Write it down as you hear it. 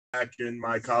and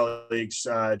my colleagues,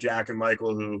 Jack and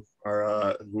Michael, who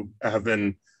have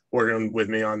been working with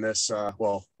me on this.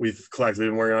 Well, we've collectively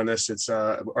been working on this. It's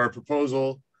our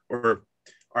proposal, or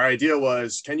our idea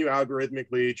was, can you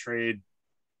algorithmically trade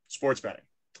sports betting?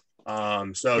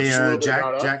 So hey, just a little bit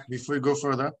about us. Jack, before you go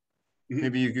further,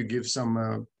 maybe you could give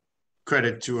some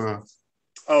credit to.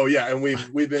 Oh yeah, and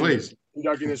we've been please.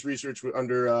 Conducting this research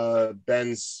under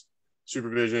Ben's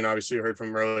supervision. Obviously, you heard from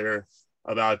him earlier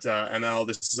about ML.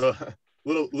 This is a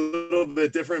little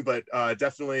bit different, but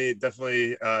definitely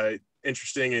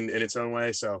interesting in its own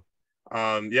way. So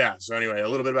yeah. So anyway, a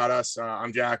little bit about us.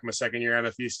 I'm Jack. I'm a second-year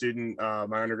MFE student.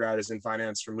 My undergrad is in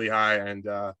finance from Lehigh, and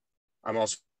I'm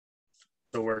also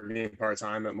working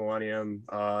part-time at Millennium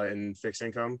in fixed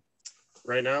income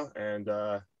right now. And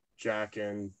Jack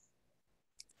and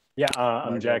yeah,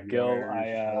 I'm Jack Gill.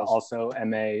 I also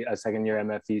am a second-year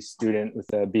MFE student with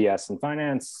a BS in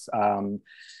finance.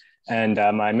 And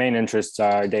my main interests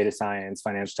are data science,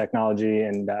 financial technology,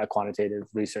 and quantitative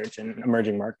research in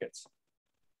emerging markets.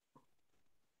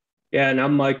 Yeah, and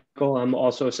I'm Michael. I'm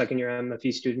also a second-year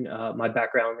MFE student. My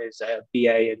background is a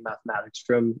BA in mathematics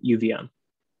from UVM.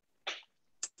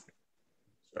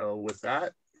 So with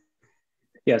that.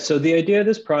 Yeah, so the idea of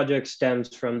this project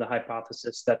stems from the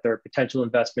hypothesis that there are potential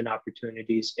investment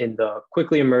opportunities in the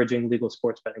quickly emerging legal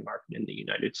sports betting market in the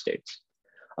United States.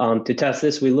 To test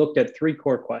this, we looked at three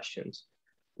core questions.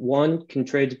 One, can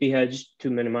trades be hedged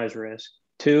to minimize risk?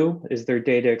 Two, is there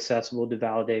data accessible to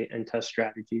validate and test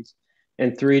strategies?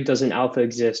 And three, does an alpha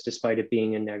exist despite it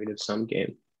being a negative sum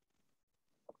game?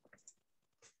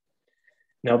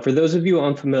 Now, for those of you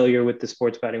unfamiliar with the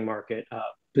sports betting market,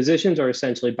 positions are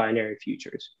essentially binary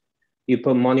futures. You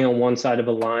put money on one side of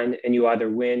a line and you either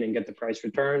win and get the price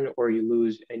return, or you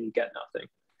lose and you get nothing.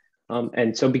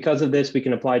 And so because of this, we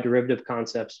can apply derivative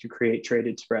concepts to create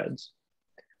traded spreads.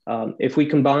 If we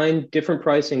combine different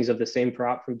pricings of the same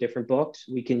prop from different books,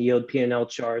 we can yield P&L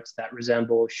charts that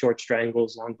resemble short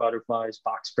strangles, long butterflies,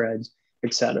 box spreads,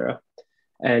 etc.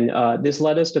 And this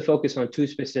led us to focus on two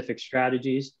specific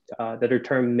strategies that are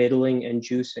termed middling and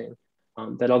juicing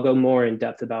that I'll go more in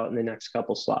depth about in the next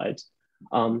couple slides.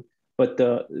 But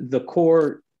the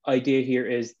core idea here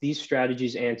is these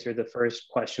strategies answer the first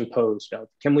question posed of,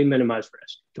 can we minimize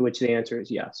risk? To which the answer is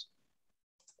yes.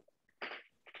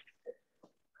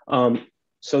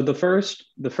 So the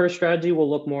first strategy we'll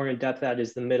look more in depth at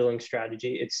is the middling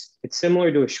strategy. It's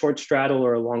similar to a short straddle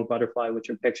or a long butterfly, which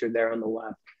are pictured there on the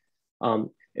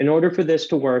left. In order for this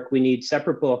to work, we need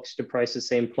separate books to price the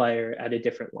same player at a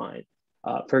different line.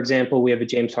 For example, we have a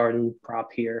James Harden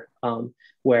prop here,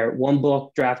 where one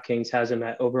book, DraftKings, has him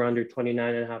at over under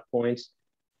 29.5 points,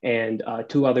 and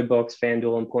two other books,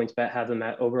 FanDuel and PointsBet, have him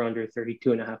at over under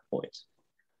 32.5 points.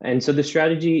 And so the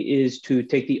strategy is to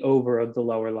take the over of the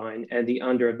lower line and the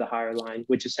under of the higher line,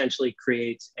 which essentially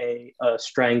creates a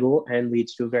strangle and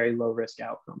leads to a very low risk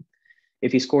outcome.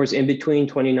 If he scores in between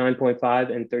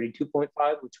 29.5 and 32.5,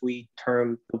 which we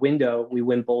term the window, we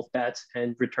win both bets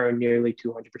and return nearly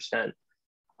 200%.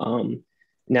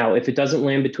 Now, if it doesn't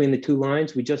land between the two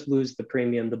lines, we just lose the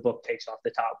premium the book takes off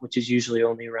the top, which is usually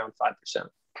only around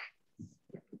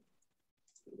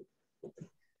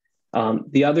 5%.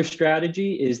 The other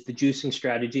strategy is the juicing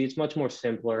strategy. It's much more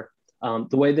simpler.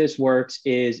 The way this works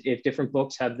is if different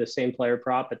books have the same player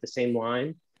prop at the same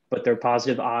line, but they're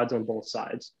positive odds on both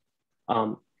sides.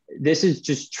 This is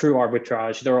just true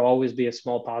arbitrage. There will always be a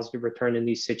small positive return in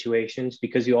these situations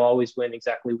because you'll always win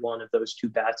exactly one of those two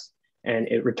bets and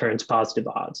it returns positive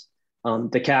odds.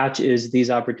 The catch is these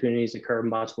opportunities occur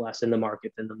much less in the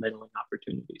market than the middling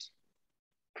opportunities.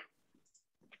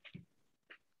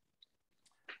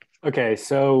 Okay,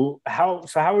 so how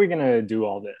are we gonna do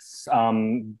all this?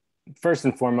 First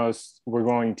and foremost, we're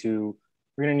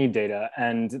gonna need data,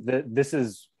 and this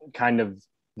is kind of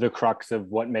the crux of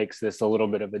what makes this a little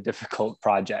bit of a difficult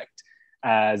project,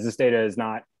 as this data is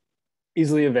not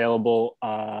easily available.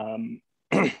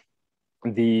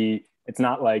 It's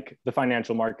not like the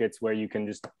financial markets where you can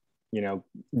just,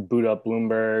 boot up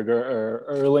Bloomberg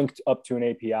or link up to an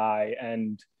API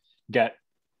and get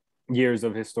years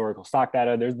of historical stock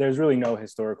data. There's really no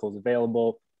historicals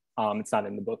available. It's not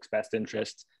in the book's best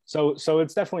interest. So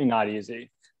it's definitely not easy.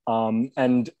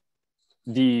 And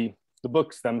the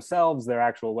books themselves, their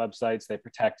actual websites, they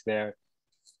protect their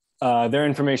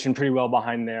information pretty well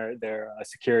behind their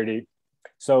security.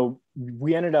 So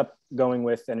we ended up going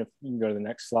with, and if you can go to the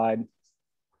next slide,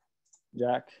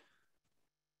 Jack.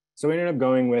 So we ended up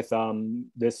going with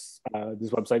this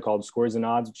website called Scores and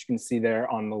Odds, which you can see there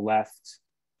on the left.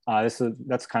 That's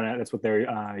what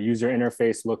their user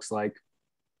interface looks like.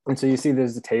 And so you see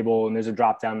there's a table and there's a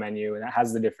drop-down menu and it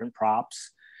has the different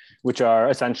props. which are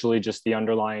essentially just the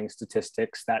underlying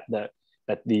statistics that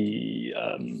these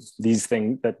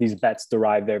bets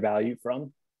derive their value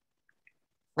from.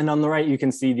 And on the right, you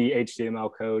can see the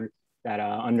HTML code that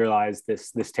underlies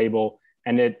this table,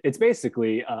 and it's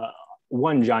basically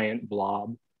one giant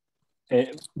blob.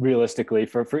 Realistically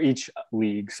for each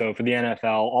league. So for the NFL,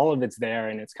 all of it's there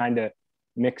and it's kind of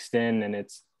mixed in, and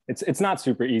it's not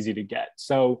super easy to get.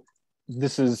 So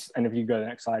this is, and if you go to the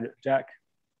next slide, Jack,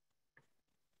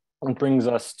 it brings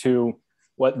us to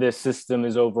what this system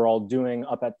is overall doing.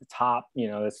 Up at the top, you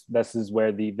know, this is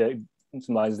where the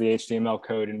symbolize the HTML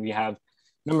code, and we have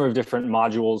a number of different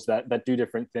modules that do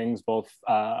different things, both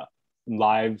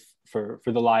live for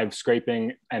the live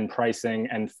scraping and pricing,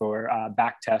 and for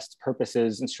back test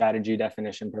purposes and strategy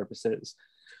definition purposes.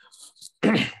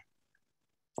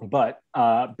 But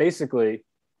basically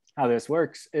how this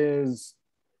works is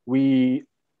we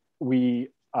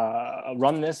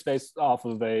run this based off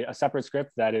of a separate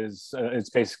script that is it's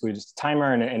basically just a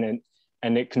timer,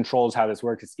 and it controls how this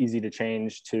works. It's easy to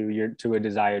change to a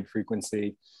desired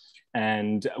frequency.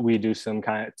 And we do some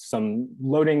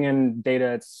loading in data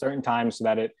at certain times so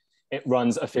that it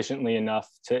runs efficiently enough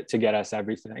to get us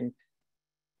everything.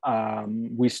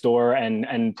 We store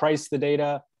and price the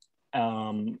data.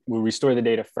 We store the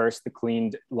data first, the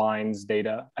cleaned lines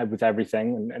data with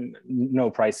everything, and no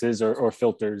prices or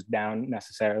filters down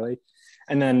necessarily.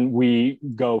 And then we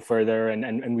go further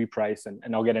and we price,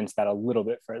 and I'll get into that a little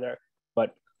bit further.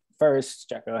 But first,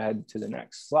 Jack, go ahead to the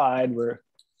next slide. We're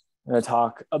going to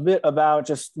talk a bit about,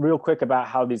 just real quick, about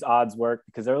how these odds work,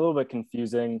 because they're a little bit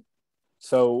confusing.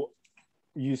 So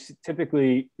you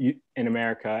typically in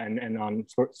America and on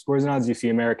Scores and Odds, you see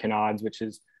American odds, which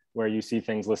is where you see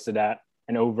things listed at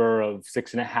an over of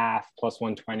 6.5 plus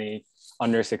 120,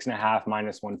 under 6.5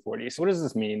 minus 140. So what does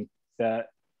this mean? The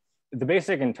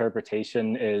basic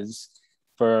interpretation is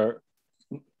for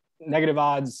negative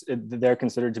odds, they're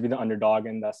considered to be the underdog,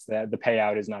 and thus the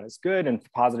payout is not as good, and for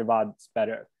positive odds,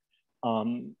 better.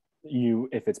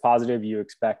 If it's positive, you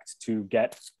expect to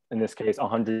get, in this case,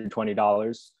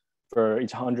 $120 for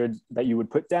each 100 that you would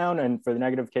put down. And for the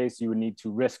negative case, you would need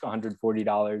to risk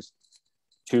 $140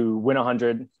 to win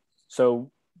 100.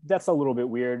 So that's a little bit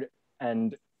weird.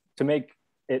 And to make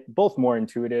it both more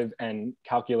intuitive and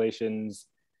calculations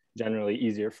generally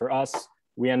easier for us,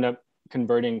 we end up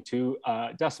converting to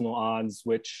decimal odds,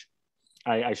 which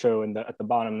I show at the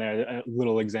bottom there, a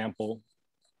little example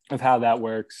of how that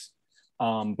works.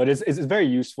 But it's very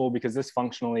useful because this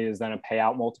functionally is then a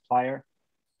payout multiplier.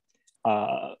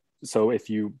 So if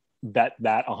you bet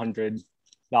that $100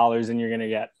 and you're going to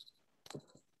get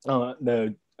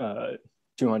the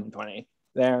 220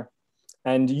 there.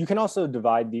 And you can also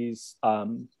divide these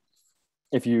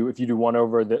if you do 1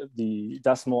 over the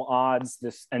decimal odds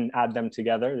and add them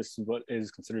together. This is what is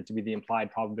considered to be the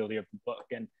implied probability of the book,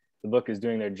 and the book is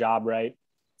doing their job right.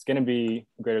 It's going to be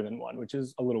greater than 1, which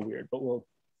is a little weird, but we'll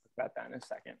talk about that in a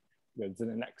second. Go to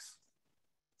the next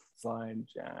slide,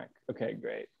 Jack. Okay,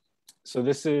 great. So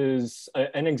this is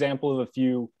an example of a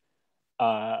few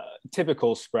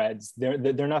typical spreads.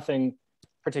 They're nothing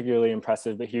particularly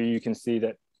impressive, but here you can see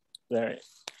that they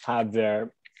have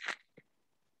their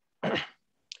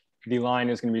the line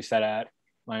is going to be set at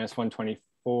minus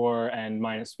 124 and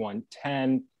minus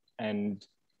 110, and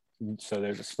so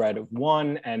there's a spread of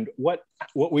 1. And what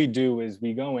we do is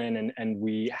we go in and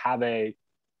we have a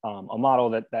model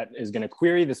that is going to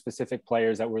query the specific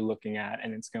players that we're looking at,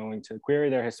 and it's going to query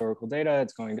their historical data.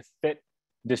 It's going to fit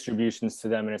distributions to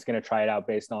them, and it's going to try it out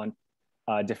based on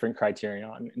different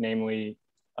criterion, namely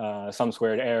sum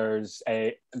squared errors,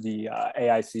 the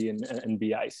AIC and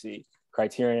BIC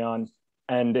criterion.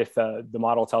 And if the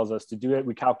model tells us to do it,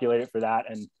 we calculate it for that,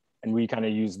 and we kind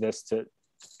of use this to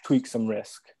tweak some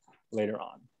risk later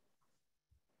on.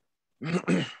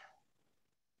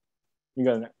 You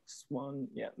go to the next one.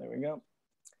 Yeah, there we go.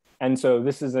 And so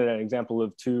this is an example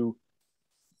of two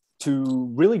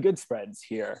really good spreads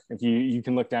here. If you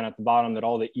can look down at the bottom that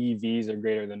all the EVs are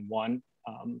greater than 1.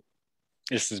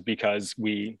 This is because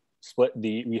we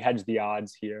hedge the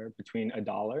odds here between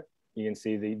 $1. You can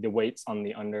see the weights on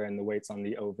the under and the weights on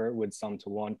the over would sum to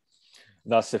 1.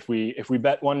 Thus, if we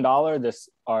bet $1,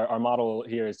 our model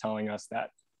here is telling us that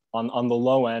on the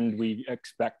low end, we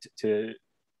expect to,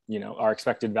 our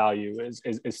expected value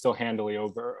is still handily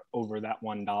over that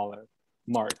 $1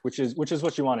 mark, which is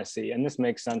what you want to see. And this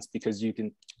makes sense because you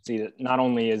can see that not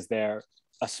only is there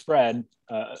a spread,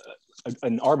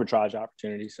 an arbitrage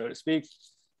opportunity, so to speak,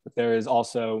 but there is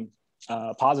also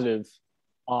positive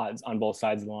odds on both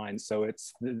sides of the line. So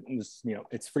it's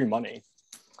free money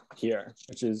here,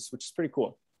 which is pretty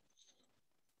cool.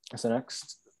 So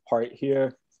next part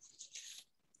here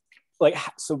like,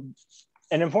 so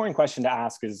an important question to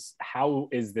ask is, how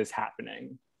is this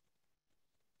happening?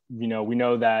 You know, we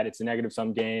know that it's a negative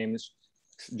sum game.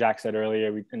 Jack said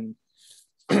earlier, we can,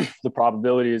 the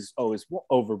probability is always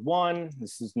over 1.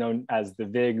 This is known as the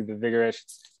VIG, the vigorish.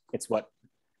 It's what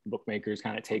bookmakers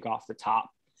kind of take off the top.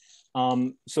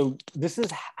 So this is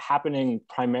happening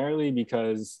primarily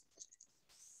because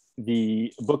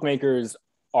the bookmakers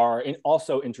are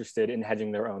also interested in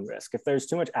hedging their own risk. If there's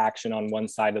too much action on one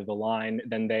side of the line,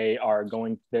 then they're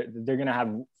going to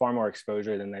have far more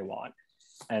exposure than they want.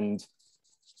 And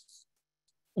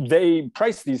they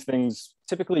price these things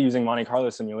typically using Monte Carlo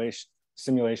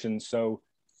simulations. So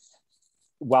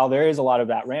while there is a lot of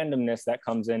that randomness that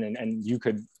comes in, and you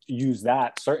could use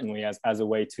that certainly as a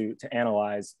way to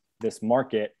analyze this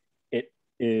market, it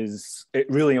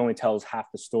really only tells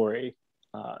half the story.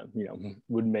 You know,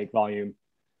 would make volume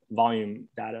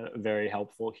data very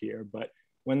helpful here. But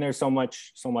when there's so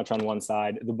much on one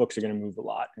side, the books are going to move a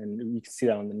lot, and you can see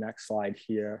that on the next slide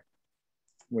here,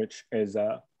 which is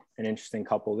an interesting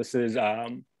couple. This is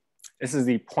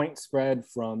the point spread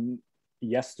from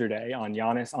yesterday on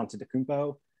Giannis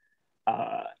Antetokounmpo,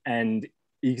 and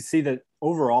you can see that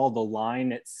overall the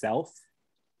line itself,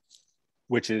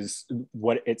 which is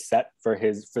what it's set for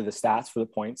the stats for the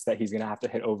points that he's going to have to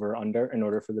hit over or under in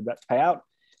order for the bet to pay out.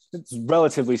 It's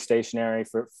relatively stationary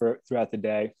for throughout the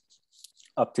day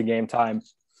up to game time.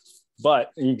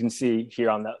 But you can see here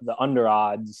on the under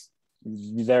odds,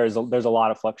 there's a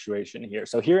lot of fluctuation here.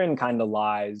 So herein kind of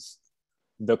lies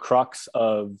the crux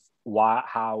of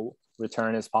how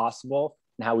return is possible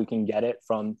and how we can get it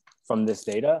from this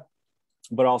data,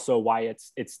 but also why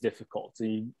it's difficult.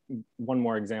 So one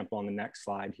more example on the next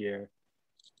slide here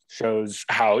shows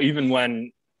how even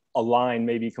when a line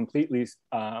may be completely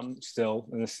still,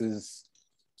 and this is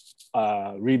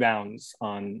rebounds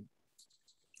on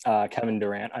Kevin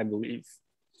Durant, I believe.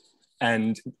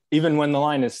 And even when the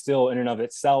line is still in and of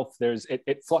itself,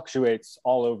 it fluctuates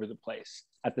all over the place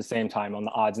at the same time on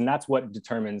the odds. And that's what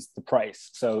determines the price.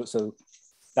 So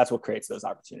that's what creates those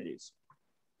opportunities.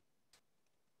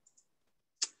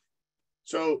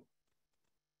 So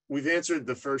we've answered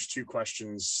the first 2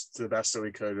 questions to the best that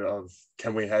we could of,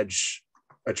 can we hedge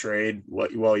a trade?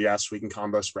 Well, yes, we can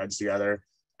combo spreads together.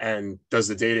 And does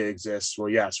the data exist? Well,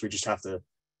 yes, we just had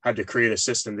to create a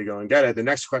system to go and get it. The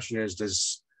next question is,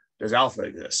 does alpha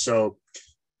exist? So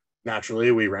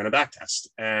naturally, we ran a back test,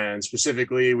 and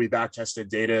specifically we back tested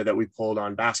data that we pulled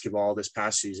on basketball this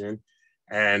past season.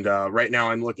 And right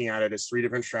now I'm looking at it as 3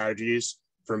 different strategies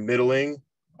for middling,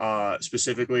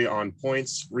 specifically on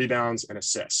points, rebounds, and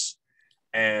assists.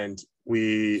 And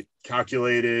we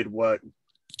calculated what,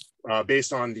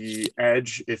 based on the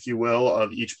edge, if you will,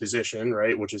 of each position,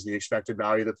 right, which is the expected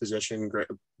value of the position,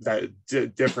 that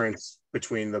difference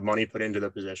between the money put into the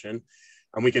position.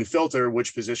 And we can filter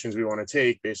which positions we want to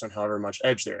take based on however much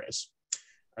edge there is.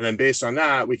 And then based on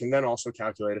that, we can then also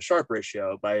calculate a Sharpe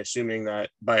ratio by assuming that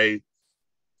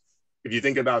if you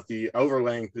think about the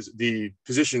overlaying, the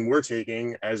position we're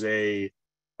taking as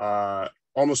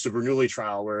almost a Bernoulli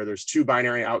trial where there's 2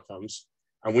 binary outcomes,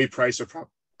 and we price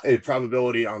a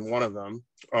probability on one of them,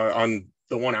 on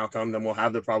the one outcome, then we'll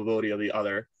have the probability of the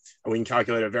other, and we can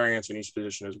calculate a variance in each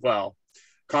position as well.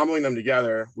 Comboing them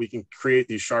together, we can create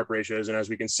these Sharpe ratios. And as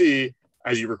we can see,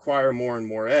 as you require more and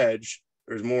more edge,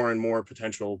 there's more and more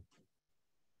potential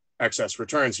excess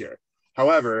returns here.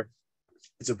 However,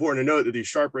 it's important to note that these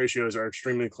Sharpe ratios are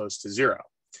extremely close to 0.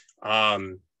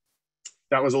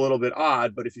 That was a little bit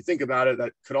odd, but if you think about it,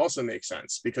 that could also make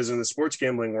sense, because in the sports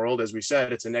gambling world, as we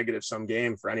said, it's a negative sum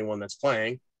game for anyone that's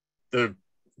playing. The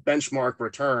benchmark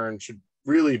return should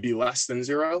really be less than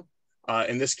 0.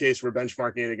 In this case, we're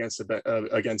benchmarking it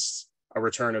against a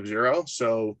return of 0.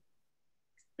 So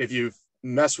if you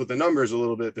mess with the numbers a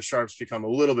little bit, the Sharpes become a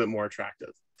little bit more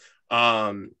attractive.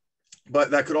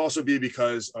 But that could also be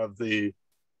because of the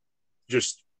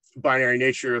just binary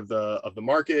nature of the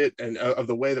market and of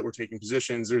the way that we're taking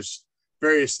positions. There's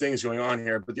various things going on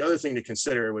here. But the other thing to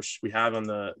consider, which we have on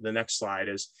the next slide,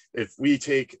 is if we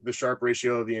take the Sharpe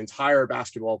ratio of the entire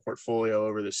basketball portfolio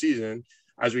over the season,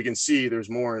 as we can see, there's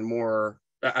more and more,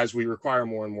 as we require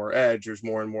more and more edge, there's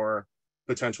more and more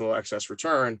potential excess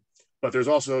return. But there's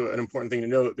also an important thing to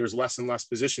note, there's less and less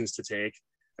positions to take.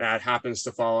 That happens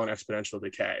to follow an exponential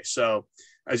decay. So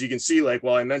as you can see, like,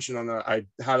 well, I mentioned I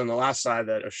had on the last slide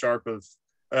that a Sharpe of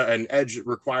an edge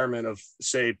requirement of,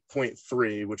 say,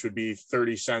 0.3, which would be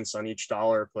 30 cents on each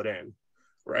dollar put in,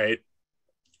 right,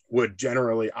 would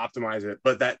generally optimize it.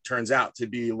 But that turns out to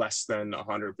be less than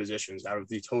 100 positions out of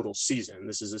the total season.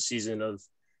 This is a season of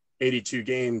 82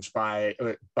 games by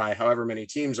however many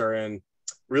teams are in.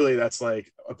 really that's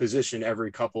like a position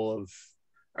every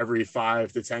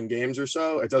 5 to 10 games or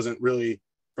so. It doesn't really,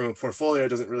 from a portfolio, it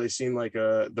doesn't really seem like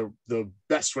the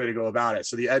best way to go about it.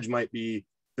 So the edge might be,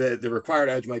 the required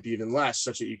edge might be even less,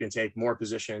 such that you can take more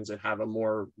positions and have a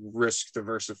more risk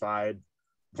diversified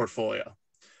portfolio.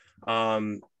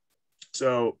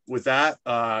 So with that,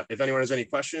 if anyone has any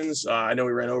questions, I know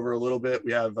we ran over a little bit.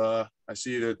 We have, I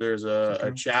see that there's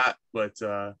a chat, but